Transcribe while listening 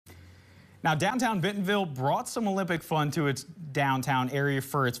Now, downtown Bentonville brought some Olympic fun to its downtown area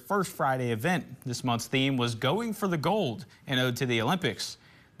for its first Friday event. This month's theme was Going for the Gold, an ode to the Olympics.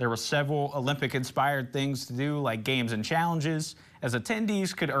 There were several Olympic-inspired things to do, like games and challenges, as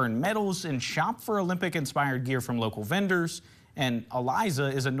attendees could earn medals and shop for Olympic-inspired gear from local vendors. And Eliza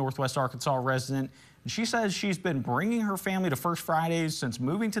is a Northwest Arkansas resident, and she says she's been bringing her family to First Fridays since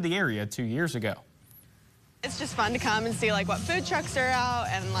moving to the area 2 years ago. It's just fun to come and see what food trucks are out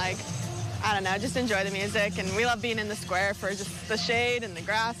and I don't know, just enjoy the music. And we love being in the square for just the shade and the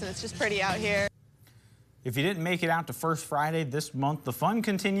grass, and it's just pretty out here. If you didn't make it out to First Friday this month, the fun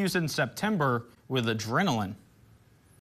continues in September with Adrenaline.